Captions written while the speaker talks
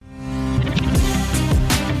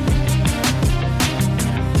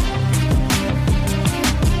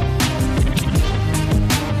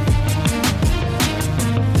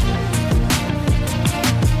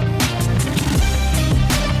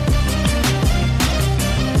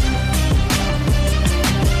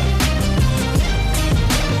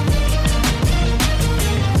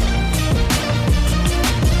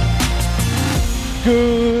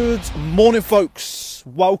Good morning, folks.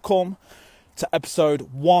 Welcome to episode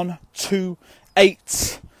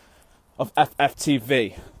 128 of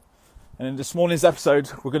FFTV. And in this morning's episode,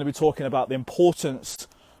 we're going to be talking about the importance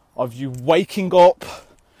of you waking up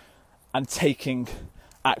and taking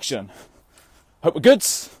action. Hope we're good.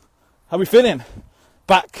 How are we feeling?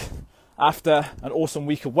 Back after an awesome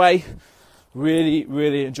week away.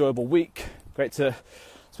 Really enjoyable week. Great to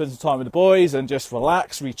spend some time with the boys and just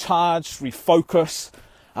relax, recharge, refocus.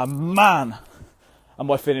 And man, am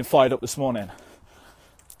I feeling fired up this morning.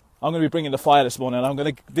 I'm going to be bringing the fire this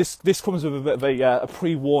morning. This comes with a bit of a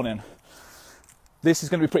pre-warning. This is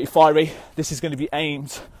going to be pretty fiery. This is going to be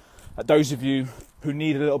aimed at those of you who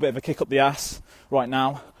need a little bit of a kick up the ass right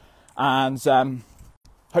now. And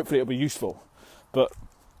hopefully it'll be useful. But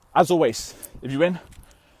as always, if you're in,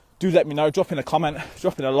 do let me know. Drop in a comment,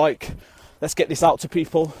 drop in a like. Let's get this out to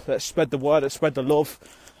people. Let's spread the word. Let's spread the love.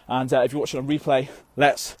 And if you're watching on replay,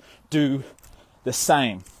 let's do the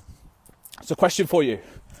same. So, question for you.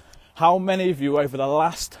 How many of you over the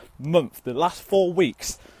last month, the last 4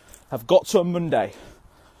 weeks, have got to a Monday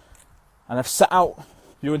and have set out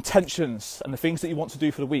your intentions and the things that you want to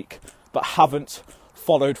do for the week, but haven't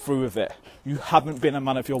followed through with it? You haven't been a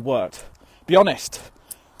man of your word. Be honest.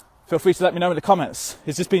 Feel free to let me know in the comments.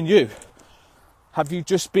 Has this been you? Have you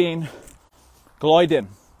just been gliding,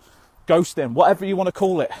 ghosting, whatever you want to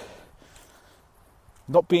call it,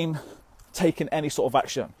 not been taking any sort of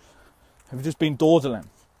action? Have you just been dawdling?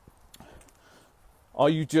 Are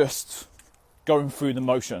you just going through the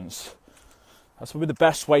motions? That's probably the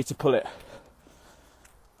best way to put it.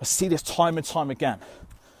 I see this time and time again.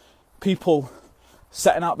 People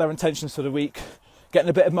setting out their intentions for the week, getting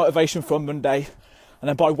a bit of motivation for Monday, and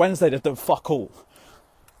then by Wednesday they've done fuck all.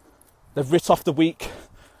 They've writ off the week.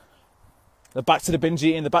 They're back to the binge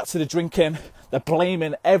eating, they're back to the drinking, they're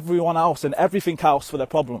blaming everyone else and everything else for their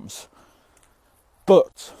problems.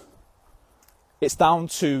 But it's down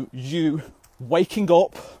to you waking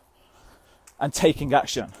up and taking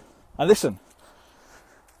action. And listen,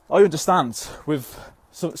 I understand with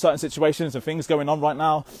certain situations and things going on right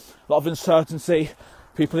now, a lot of uncertainty,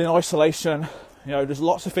 people in isolation, there's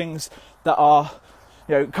lots of things that are,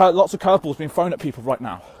 lots of curveballs being thrown at people right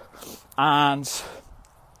now. And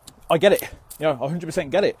I get it. I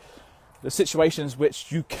 100% get it. There's situations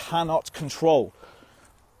which you cannot control,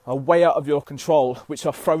 are way out of your control, which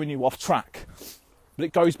are throwing you off track. But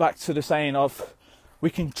it goes back to the saying of,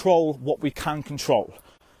 we control what we can control.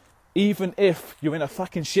 Even if you're in a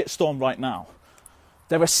fucking shitstorm right now,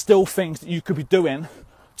 there are still things that you could be doing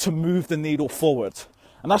to move the needle forward.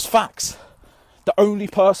 And that's facts. The only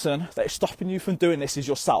person that is stopping you from doing this is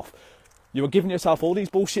yourself. You are giving yourself all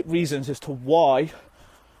these bullshit reasons as to why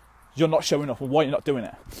you're not showing up and why you're not doing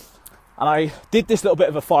it. And I did this little bit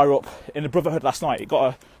of a fire up in the Brotherhood last night. It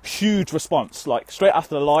got a huge response. Like straight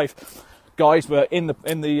after the live, guys were in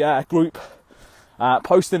the group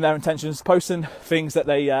posting their intentions, posting things that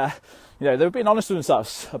they were being honest with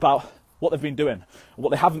themselves about what they've been doing,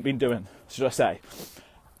 what they haven't been doing, should I say.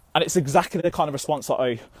 And it's exactly the kind of response that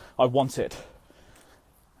I wanted.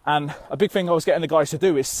 And a big thing I was getting the guys to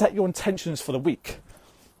do is set your intentions for the week.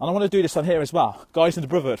 And I want to do this on here as well. Guys in the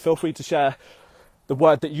Brotherhood, feel free to share the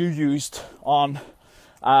word that you used on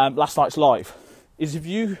last night's live. Is if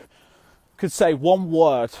you could say one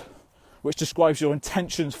word which describes your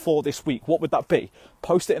intentions for this week, what would that be?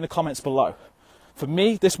 Post it in the comments below. For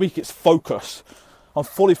me, this week it's focus. I'm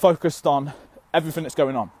fully focused on everything that's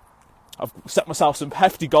going on. I've set myself some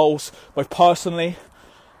hefty goals, both personally,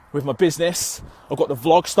 with my business. I've got the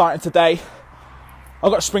vlog starting today. I've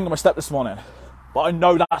got a spring in my step this morning. But I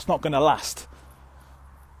know that's not going to last.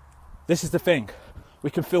 This is the thing. We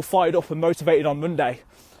can feel fired up and motivated on Monday.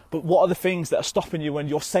 But what are the things that are stopping you when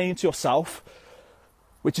you're saying to yourself,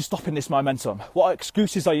 which is stopping this momentum? What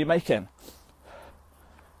excuses are you making?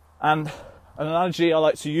 And an analogy I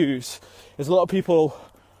like to use is a lot of people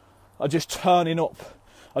are just turning up,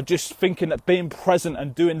 are just thinking that being present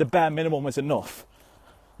and doing the bare minimum is enough.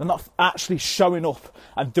 They're not actually showing up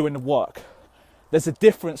and doing the work. There's a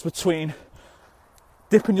difference between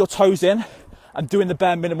dipping your toes in and doing the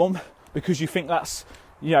bare minimum because you think that's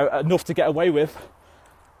enough to get away with,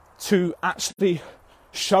 to actually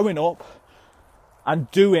showing up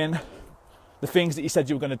and doing the things that you said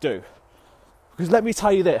you were going to do. Because let me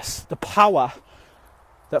tell you this, the power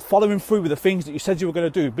that following through with the things that you said you were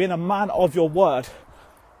going to do, being a man of your word,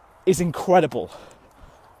 is incredible.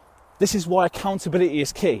 This is why accountability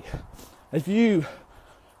is key. If you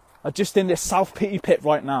are just in this self-pity pit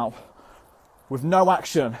right now with no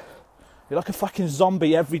action, you're like a fucking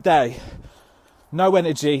zombie every day. No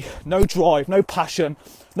energy, no drive, no passion,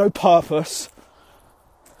 no purpose.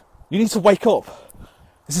 You need to wake up.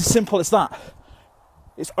 It's as simple as that.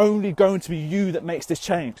 It's only going to be you that makes this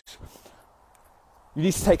change. You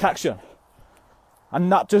need to take action. And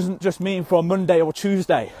that doesn't just mean for a Monday or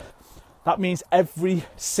Tuesday. That means every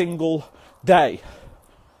single day.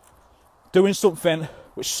 Doing something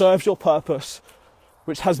which serves your purpose,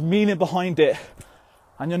 which has meaning behind it,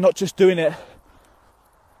 and you're not just doing it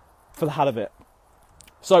for the hell of it.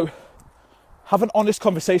 So, have an honest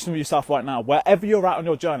conversation with yourself right now, wherever you're at on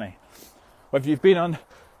your journey. Whether you've been on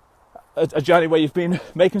a journey where you've been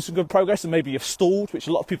making some good progress and maybe you've stalled, which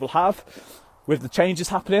a lot of people have, with the changes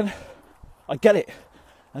happening. I get it.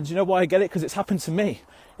 And do you know why I get it? Because it's happened to me.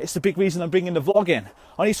 It's the big reason I'm bringing the vlog in.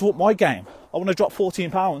 I need to up my game. I want to drop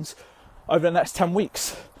 14 pounds over the next 10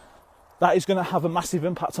 weeks. That is going to have a massive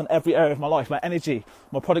impact on every area of my life. My energy,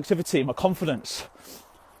 my productivity, my confidence,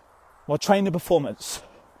 my training performance.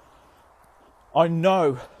 I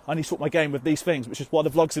know I need to up my game with these things, which is why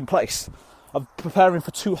the vlog's in place. I'm preparing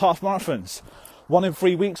for 2 half marathons. 1 in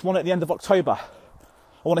 3 weeks, 1 at the end of October.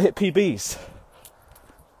 I want to hit PBs.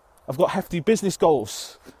 I've got hefty business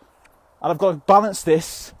goals. And I've got to balance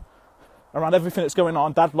this around everything that's going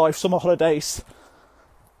on, dad life, summer holidays.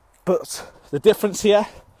 But the difference here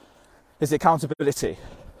is the accountability.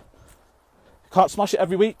 You can't smash it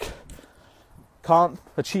every week. Can't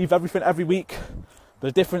achieve everything every week.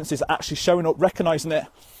 But the difference is actually showing up, recognising it,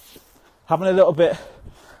 having a little bit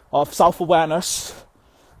of self-awareness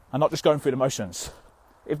and not just going through the motions.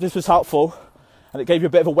 If this was helpful and it gave you a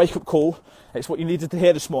bit of a wake-up call, it's what you needed to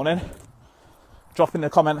hear this morning, drop in the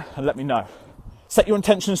comment and let me know. Set your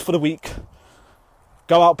intentions for the week.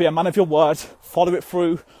 Go out, be a man of your word, follow it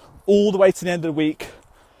through all the way to the end of the week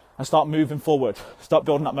and start moving forward. Start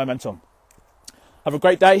building that momentum. Have a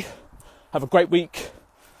great day. Have a great week.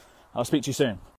 I'll speak to you soon.